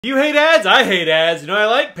You hate ads? I hate ads. You know what I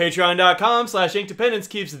like? Patreon.com/inkdependence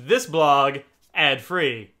keeps this blog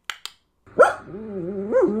ad-free.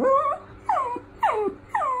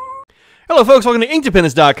 Hello folks, welcome to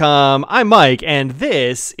inkdependence.com. I'm Mike, and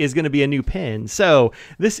this is going to be a new pen. So,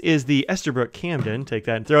 this is the Esterbrook Camden. Take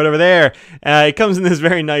that and throw it over there. It comes in this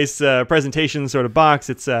very nice presentation sort of box.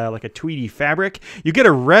 It's like a tweedy fabric. You get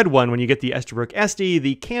a red one when you get the Esterbrook Esty.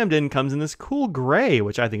 The Camden comes in this cool gray,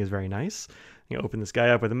 which I think is very nice. You open this guy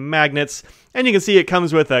up with magnets, and you can see it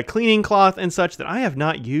comes with a cleaning cloth and such that I have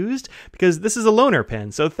not used because this is a loaner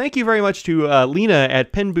pen. So thank you very much to Lena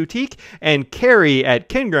at Pen Boutique and Carrie at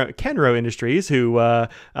Kenro Industries who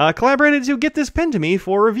collaborated to get this pen to me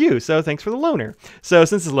for review. So thanks for the loaner. So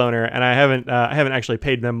since it's loaner, and I haven't actually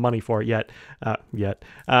paid them money for it yet,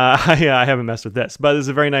 I haven't messed with this. But this is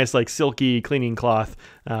a very nice like silky cleaning cloth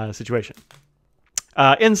situation.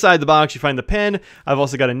 Inside the box, you find the pen. I've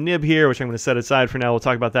also got a nib here, which I'm going to set aside for now. We'll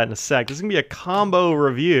talk about that in a sec. This is going to be a combo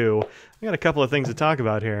review. I got a couple of things to talk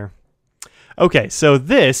about here. Okay, so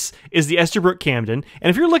this is the Esterbrook Camden, and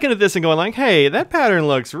if you're looking at this and going like, hey, that pattern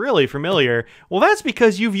looks really familiar, well, that's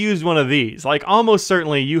because you've used one of these. Like, almost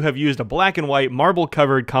certainly you have used a black and white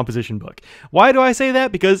marble-covered composition book. Why do I say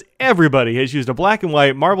that? Because everybody has used a black and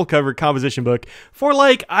white marble-covered composition book for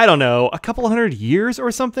like, I don't know, a couple hundred years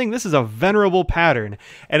or something. This is a venerable pattern,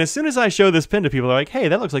 and as soon as I show this pen to people, they're like, hey,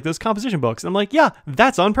 that looks like those composition books, and I'm like, yeah,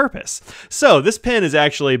 that's on purpose. So this pen has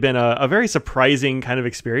actually been a very surprising kind of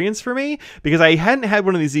experience for me, because I hadn't had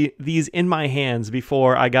one of these in my hands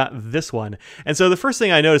before I got this one. And so the first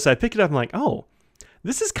thing I noticed, I picked it up and I'm like, oh,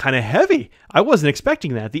 this is kind of heavy. I wasn't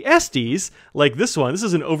expecting that. The Estes, like this one, this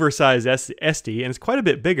is an oversized Esty, and it's quite a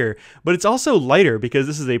bit bigger, but it's also lighter because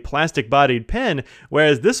this is a plastic-bodied pen,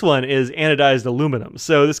 whereas this one is anodized aluminum.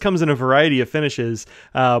 So this comes in a variety of finishes,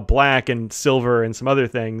 black and silver and some other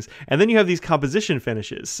things. And then you have these composition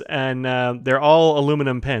finishes, and they're all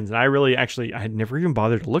aluminum pens. And I had never even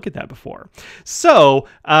bothered to look at that before. So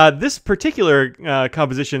this particular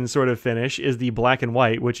composition sort of finish is the black and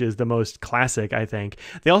white, which is the most classic, I think.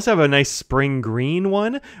 They also have a nice spring green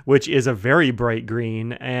one, which is a very bright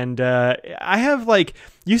green. And I have like,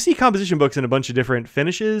 you see composition books in a bunch of different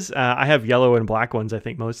finishes. I have yellow and black ones, I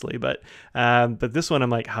think, mostly. But this one, I'm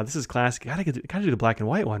like, oh, this is classic. Gotta do the black and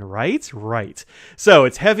white one, right? Right. So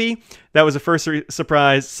it's heavy. That was the first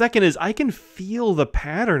surprise. Second is I can feel the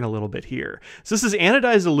pattern a little bit here. So this is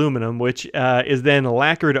anodized aluminum, which is then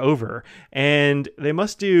lacquered over. And they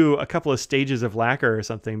must do a couple of stages of lacquer or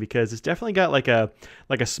something, because it's definitely got like a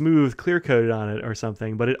smooth clear coat on it or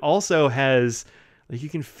something. But it also has, like, you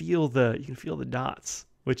can feel the dots,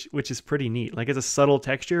 which is pretty neat. Like, it's a subtle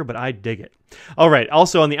texture, but I dig it. All right,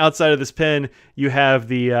 also on the outside of this pen, you have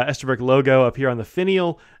the Esterbrook logo up here on the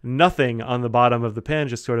finial. Nothing on the bottom of the pen,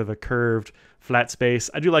 just sort of a curved flat space.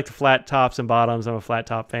 I do like the flat tops and bottoms. I'm a flat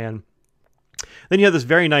top fan. Then you have this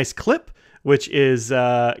very nice clip, which is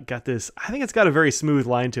got this, I think it's got a very smooth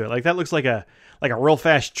line to it. Like, that looks like a real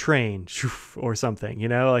fast train or something, you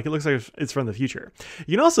know, like it looks like it's from the future.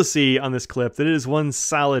 You can also see on this clip that it is one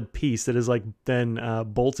solid piece that is like then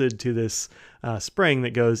bolted to this spring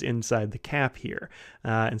that goes inside the cap here.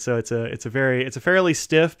 And so it's a fairly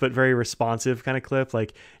stiff but very responsive kind of clip.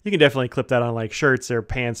 Like, you can definitely clip that on like shirts or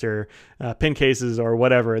pants or pen cases or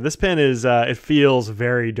whatever. This pen is it feels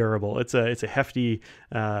very durable. It's a hefty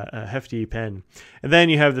pen. And then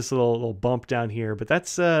you have this little bump down here, but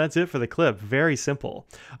that's it for the clip. Very simple.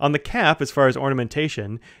 On the cap, as far as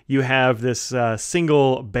ornamentation, you have this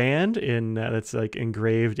single band that's like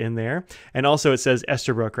engraved in there, and also it says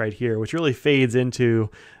Esterbrook right here, which really fades into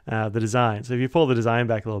the design. So if you pull the design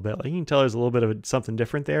back a little bit, like, you can tell there's a little bit of something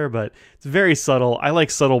different there, but it's very subtle. I like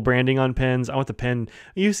subtle branding on pens. I want the pen,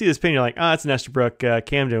 you see this pen, you're like, oh, it's an Esterbrook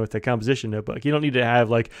Camden with the composition notebook. You don't need to have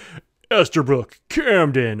like Esterbrook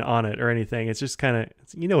Camden on it or anything. It's just kind of,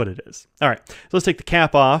 you know what it is. All right, so let's take the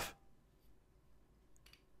cap off.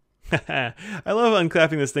 I love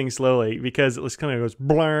unclapping this thing slowly because it just kind of goes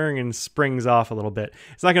blurring and springs off a little bit.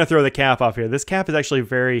 It's not going to throw the cap off here. This cap is actually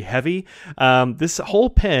very heavy. This whole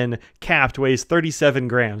pen capped weighs 37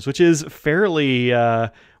 grams, which is fairly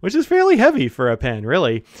heavy for a pen,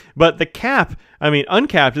 really. But the cap, I mean,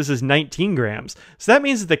 uncapped, this is 19 grams. So that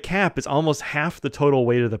means that the cap is almost half the total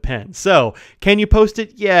weight of the pen. So can you post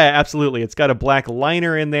it? Yeah, absolutely. It's got a black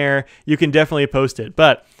liner in there. You can definitely post it.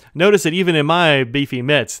 But notice that even in my beefy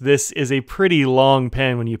mitts, this is a pretty long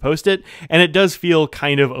pen when you post it, and it does feel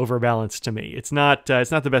kind of overbalanced to me. It's not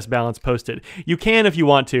the best balance posted. You can if you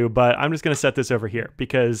want to, but I'm just going to set this over here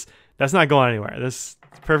because that's not going anywhere. This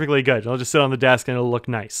It's perfectly good. It'll just sit on the desk and it'll look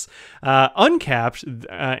nice. Uncapped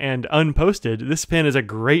and unposted, this pen is a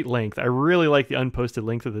great length. I really like the unposted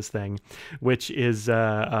length of this thing, which is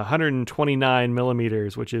 129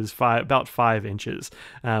 millimeters, which is about 5 inches,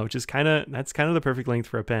 which is that's kind of the perfect length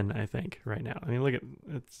for a pen, I think, right now. I mean, look at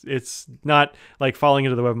it's not like falling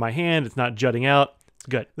into the web of my hand. It's not jutting out.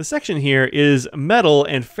 Good. The section here is metal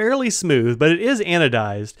and fairly smooth, but it is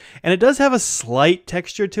anodized, and it does have a slight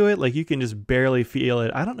texture to it. Like you can just barely feel it.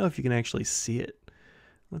 I don't know if you can actually see it.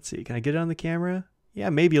 Let's see. Can I get it on the camera? Yeah,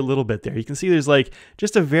 maybe a little bit there. You can see there's like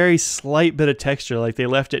just a very slight bit of texture. Like they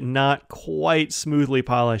left it not quite smoothly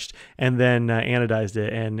polished and then anodized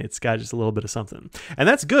it, and it's got just a little bit of something. And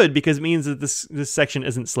that's good because it means that this section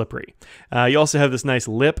isn't slippery. You also have this nice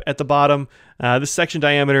lip at the bottom. This section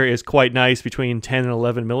diameter is quite nice, between 10 and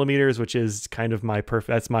 11 millimeters, which is kind of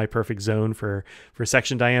that's my perfect zone for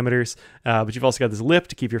section diameters. But you've also got this lip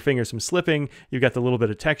to keep your fingers from slipping. You've got the little bit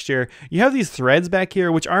of texture. You have these threads back here,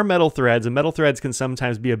 which are metal threads, and metal threads can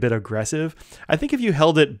sometimes be a bit aggressive. I think if you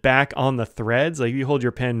held it back on the threads, like if you hold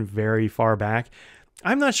your pen very far back,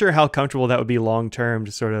 I'm not sure how comfortable that would be long term,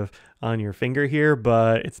 just sort of on your finger here,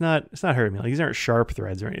 but it's not hurting me. Like, these aren't sharp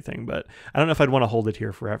threads or anything, but I don't know if I'd want to hold it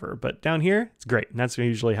here forever. But down here, it's great, and that's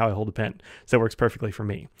usually how I hold a pen, so it works perfectly for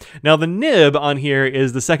me. Now, the nib on here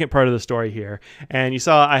is the second part of the story here, and you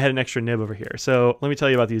saw I had an extra nib over here. So let me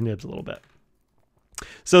tell you about these nibs a little bit.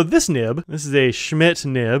 So this nib, this is a Schmidt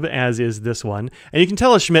nib, as is this one. And you can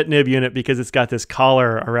tell a Schmidt nib unit because it's got this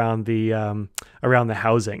collar around the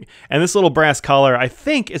housing. And this little brass collar, I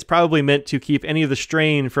think, is probably meant to keep any of the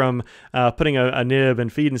strain from putting a nib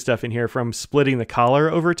and feed and stuff in here from splitting the collar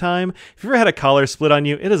over time. If you've ever had a collar split on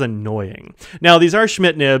you, it is annoying. Now, these are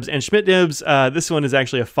Schmidt nibs, and Schmidt nibs, this one is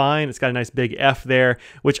actually a fine. It's got a nice big F there,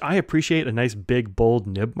 which I appreciate, a nice big bold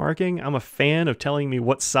nib marking. I'm a fan of telling me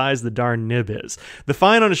what size the darn nib is. The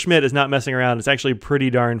fine on a Schmidt is not messing around. It's actually pretty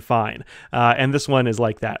darn fine. And this one is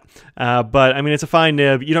like that. But I mean, it's a fine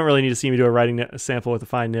nib. You don't really need to see me do a writing sample with a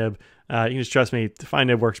fine nib. You can just trust me, the fine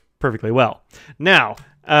nib works perfectly well. Now,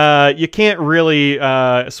 you can't really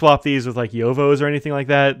swap these with like Yovos or anything like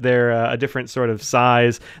that. They're a different sort of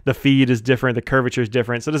size. The feed is different. The curvature is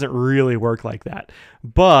different. So it doesn't really work like that.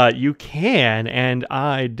 But you can, and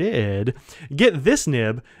I did, get this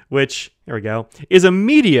nib, which, there we go, is a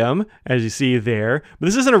medium, as you see there. But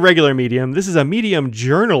this isn't a regular medium. This is a medium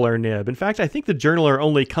journaler nib. In fact, I think the journaler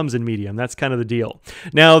only comes in medium. That's kind of the deal.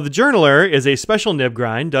 Now, the journaler is a special nib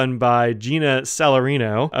grind done by Gena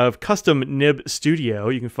of Custom Nib Studio.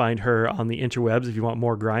 You can find her on the interwebs if you want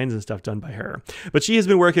more grinds and stuff done by her. But she has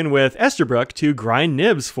been working with Esterbrook to grind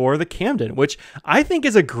nibs for the Camden, which I think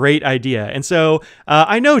is a great idea. And so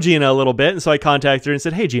I know Gena a little bit, and so I contacted her and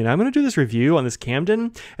said, hey, Gena, I'm going to do this review on this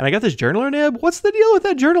Camden, and I got this journaler nib. What's the deal with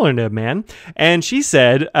that journaler nib, man? And she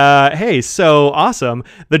said, hey, so awesome.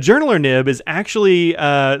 The journaler nib is actually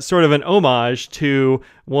sort of an homage to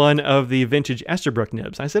one of the vintage Esterbrook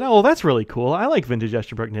nibs. I said, oh, well, that's really cool. I like vintage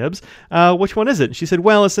Esterbrook nibs. Which one is it? And she said,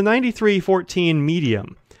 well, it's a 9314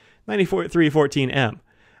 medium, 9314M.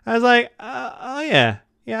 I was like, oh, yeah.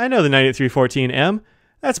 Yeah, I know the 9314M.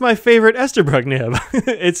 That's my favorite Esterbrook nib.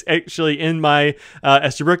 It's actually in my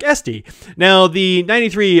Esterbrook Esty. Now, the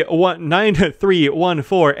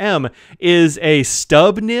 9314M is a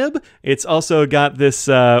stub nib. It's also got this,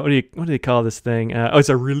 what do they call this thing? Oh, it's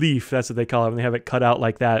a relief. That's what they call it when they have it cut out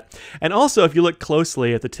like that. And also, if you look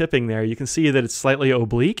closely at the tipping there, you can see that it's slightly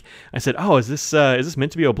oblique. I said, oh, is this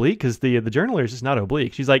meant to be oblique? Because the journaler is just not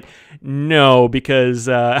oblique. She's like, no, because,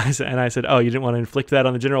 and I said, oh, you didn't want to inflict that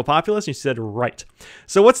on the general populace? And she said, right.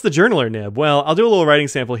 So what's the journaler nib? Well, I'll do a little writing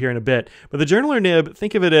sample here in a bit, but the journaler nib,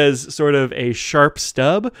 think of it as sort of a sharp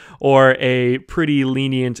stub or a pretty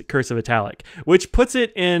lenient cursive italic, which puts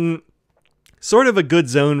it in sort of a good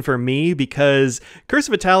zone for me because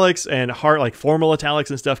cursive italics and hard, like formal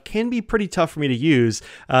italics and stuff can be pretty tough for me to use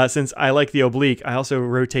since I like the oblique. I also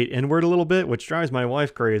rotate inward a little bit, which drives my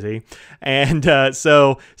wife crazy. And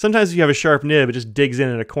so sometimes if you have a sharp nib, it just digs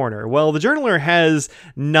in a corner. Well, the journaler has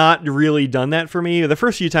not really done that for me. The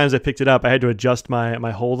first few times I picked it up, I had to adjust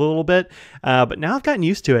my hold a little bit, but now I've gotten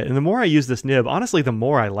used to it. And the more I use this nib, honestly, the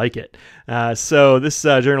more I like it. So this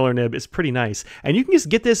journaler nib is pretty nice. And you can just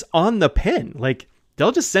get this on the pen. Like,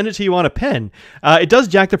 they'll just send it to you on a pen. It does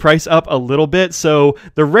jack the price up a little bit. So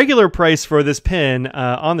the regular price for this pen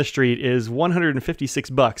on the street is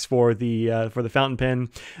 $156 for the fountain pen.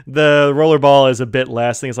 The roller ball is a bit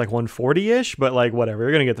less. I think it's like $140-ish, but like whatever.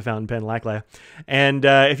 You're gonna get the fountain pen likely. And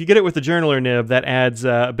if you get it with the journaler nib, that adds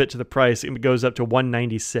a bit to the price. It goes up to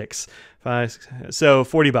 $196 So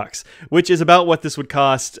 40 bucks, which is about what this would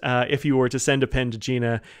cost if you were to send a pen to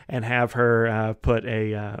Gena and have her put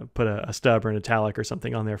a stub or an italic or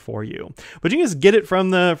something on there for you. But you can just get it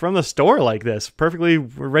from the store like this, perfectly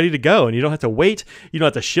ready to go, and you don't have to wait. You don't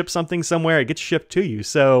have to ship something somewhere. It gets shipped to you.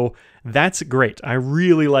 So that's great. I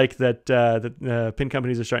really like that pin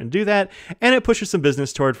companies are starting to do that, and it pushes some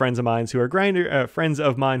business toward friends of mine who are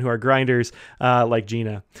grinders like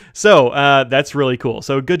Gena. So that's really cool.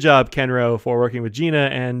 So good job, Kenro, for working with Gena,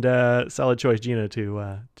 and solid choice, Gena,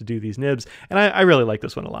 to do these nibs. And I really like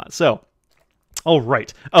this one a lot. So, all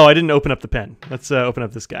right. Oh, I didn't open up the pen. Let's open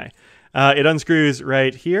up this guy. It unscrews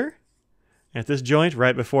right here at this joint,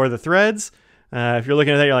 right before the threads. If you're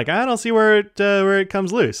looking at that, you're like, I don't see where it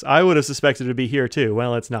comes loose. I would have suspected it would be here too.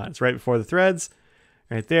 Well, it's not. It's right before the threads,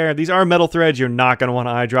 right there. These are metal threads. You're not going to want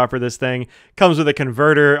to eyedropper this thing. Comes with a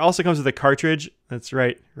converter. Also comes with a cartridge. That's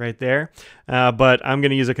right there. But I'm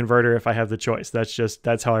going to use a converter if I have the choice.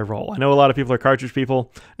 That's how I roll. I know a lot of people are cartridge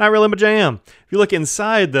people. Not really my jam. If you look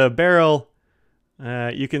inside the barrel,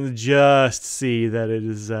 you can just see that it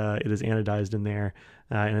is anodized in there,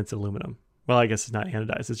 and it's aluminum. Well, I guess it's not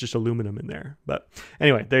anodized. It's just aluminum in there. But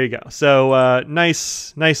anyway, there you go. So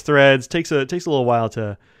nice threads. Takes a little while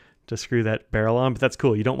to screw that barrel on, but that's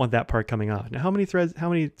cool. You don't want that part coming off. Now, how many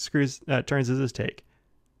turns does this take?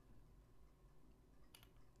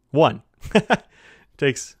 One.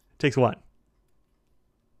 takes one.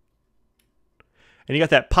 And you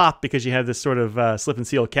got that pop because you have this sort of slip and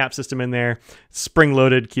seal cap system in there. Spring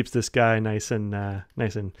loaded, keeps this guy nice and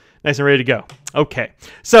ready to go. Okay,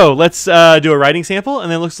 so let's do a writing sample, and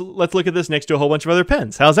then let's look at this next to a whole bunch of other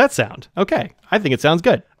pens. How's that sound? Okay, I think it sounds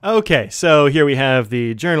good. Okay, so here we have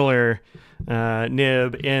the journaler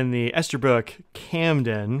nib in the Esterbrook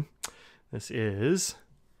Camden. This is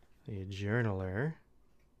the journaler.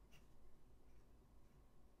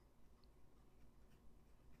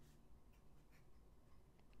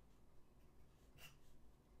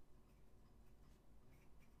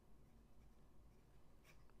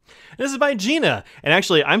 This is by Gena, and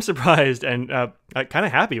actually I'm surprised and kind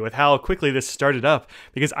of happy with how quickly this started up,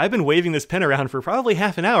 because I've been waving this pen around for probably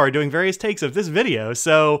half an hour doing various takes of this video,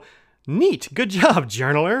 so neat. Good job,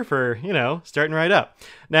 journaler, for, starting right up.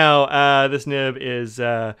 Now, this nib is,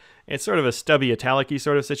 it's sort of a stubby italic-y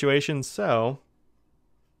sort of situation, so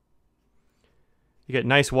you get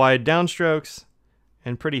nice wide downstrokes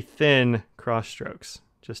and pretty thin cross strokes,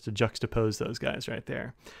 just to juxtapose those guys right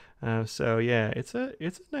there. So yeah, it's a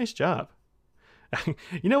nice job.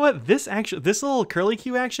 You know what? This little curly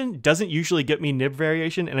Q action doesn't usually get me nib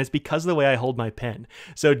variation, and it's because of the way I hold my pen.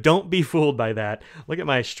 So don't be fooled by that. Look at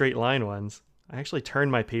my straight line ones. I actually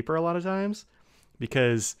turn my paper a lot of times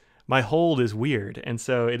because my hold is weird, and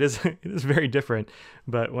so it is very different.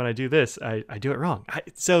 But when I do this, I do it wrong.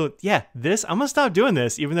 So yeah, I'm gonna stop doing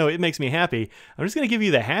this, even though it makes me happy. I'm just gonna give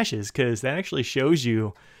you the hashes because that actually shows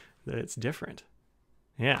you that it's different.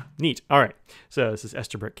 Yeah, neat. All right, so this is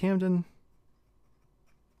Esterbrook Camden.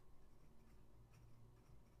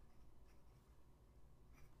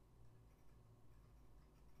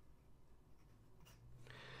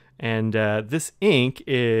 And this ink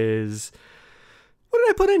is, what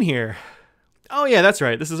did I put in here? Oh yeah, that's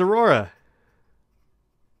right. This is Aurora.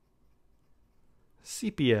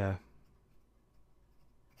 Sepia.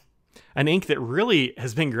 An ink that really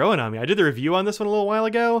has been growing on me. I did the review on this one a little while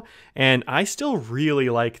ago, and I still really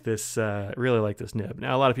like this nib.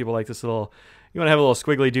 Now, a lot of people like this little, you want to have a little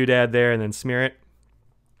squiggly doodad there and then smear it.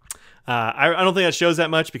 I don't think that shows that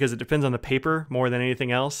much because it depends on the paper more than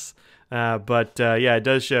anything else. But yeah, it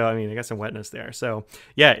does show. I mean, I got some wetness there. So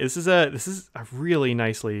yeah, this is a really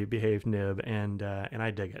nicely behaved nib, and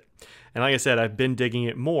I dig it. And like I said, I've been digging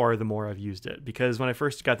it more the more I've used it, because when I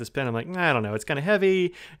first got this pen, I'm like, I don't know, it's kind of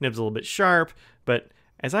heavy, nib's a little bit sharp. But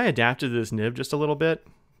as I adapted this nib just a little bit,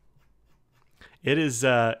 it is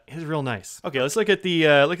real nice. Okay, let's look at the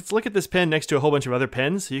let's look at this pen next to a whole bunch of other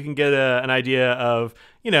pens, so you can get an idea of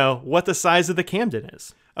what the size of the Camden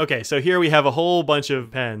is. Okay, so here we have a whole bunch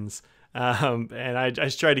of pens. And I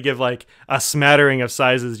just tried to give like a smattering of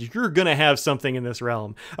sizes. You're gonna have something in this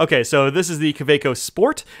realm. Okay, so this is the Kaweco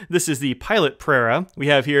Sport. This is the Pilot Prera. We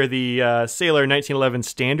have here the Sailor 1911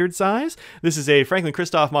 standard size. This is a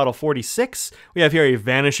Franklin-Christoph model 46. We have here a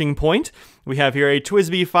Vanishing Point. We have here a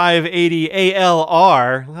TWSBI 580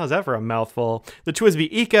 ALR. How's that for a mouthful? The TWSBI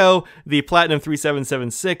Eco, the Platinum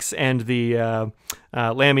 3776, and the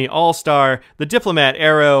Lamy All-Star, the Diplomat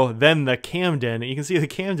Aero, then the Camden. And you can see the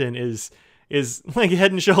Camden is is like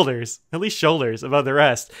head and shoulders, at least shoulders above the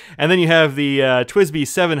rest. And then you have the TWSBI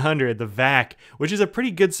 700, the VAC, which is a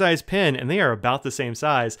pretty good sized pen, and they are about the same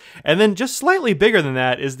size. And then just slightly bigger than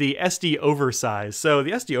that is the SD Oversize. So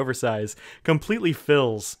the SD Oversize completely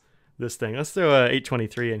fills this thing. Let's throw a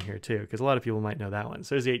 823 in here too, because a lot of people might know that one.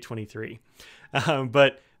 So there's the 823.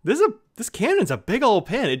 But this Camden's a big old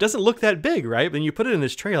pen. It doesn't look that big, right? Then you put it in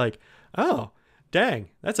this tray like, oh, dang,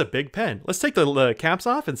 that's a big pen. Let's take the caps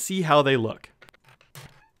off and see how they look.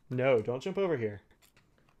 No, don't jump over here.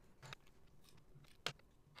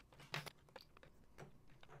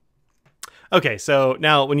 Okay, so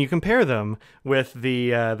now when you compare them with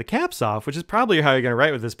the caps off, which is probably how you're going to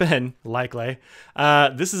write with this pen, likely,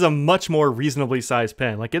 this is a much more reasonably sized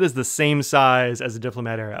pen. Like, it is the same size as the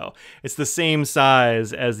Diplomat Arrow. It's the same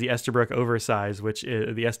size as the Esterbrook Oversize, which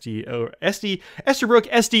is the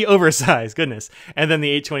Esterbrook SD Oversize, goodness. And then the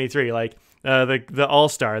 823, like, the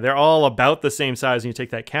All-Star, they're all about the same size when you take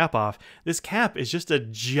that cap off. This cap is just a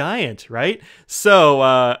giant, right?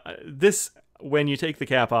 So this, when you take the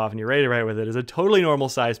cap off and you're ready to write with it, is a totally normal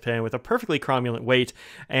size pen with a perfectly cromulent weight.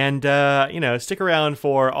 And, you know, stick around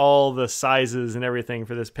for all the sizes and everything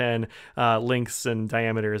for this pen, lengths and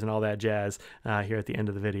diameters and all that jazz here at the end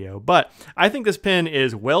of the video. But I think this pen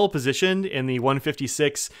is well positioned in the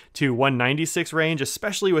 156 to 196 range,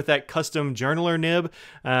 especially with that custom journaler nib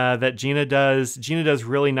that Gena does. Gena does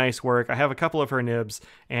really nice work. I have a couple of her nibs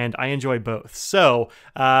and I enjoy both. So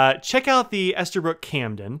check out the Esterbrook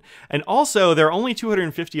Camden. And also, there are only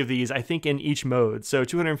 250 of these, I think, in each mode. So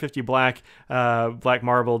 250 black, black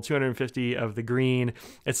marbled, 250 of the green,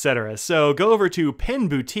 etc. So go over to Pen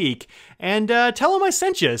Boutique and tell them I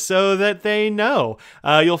sent you so that they know.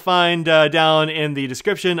 You'll find down in the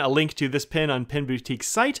description a link to this pen on Pen Boutique's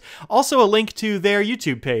site. Also a link to their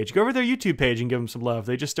YouTube page. Go over to their YouTube page and give them some love.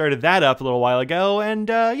 They just started that up a little while ago, and,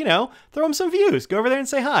 you know, throw them some views. Go over there and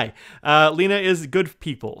say hi. Lena is good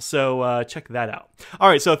people, so check that out. All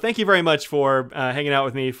right, so thank you very much for hanging out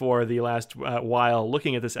with me for the last while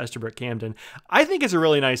looking at this Esterbrook Camden. I think it's a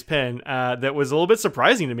really nice pen that was a little bit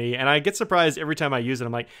surprising to me, and I get surprised every time I use it.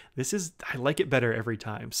 I'm like, I like it better every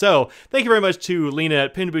time. So thank you very much to Lena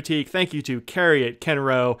at Pen Boutique. Thank you to Carrie at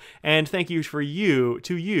Kenro, and thank you for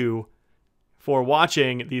for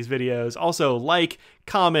watching these videos. Also, like,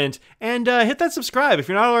 comment, and hit that subscribe. If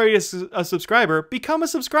you're not already a subscriber, become a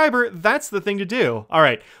subscriber. That's the thing to do. All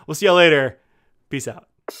right, we'll see y'all later. Peace out.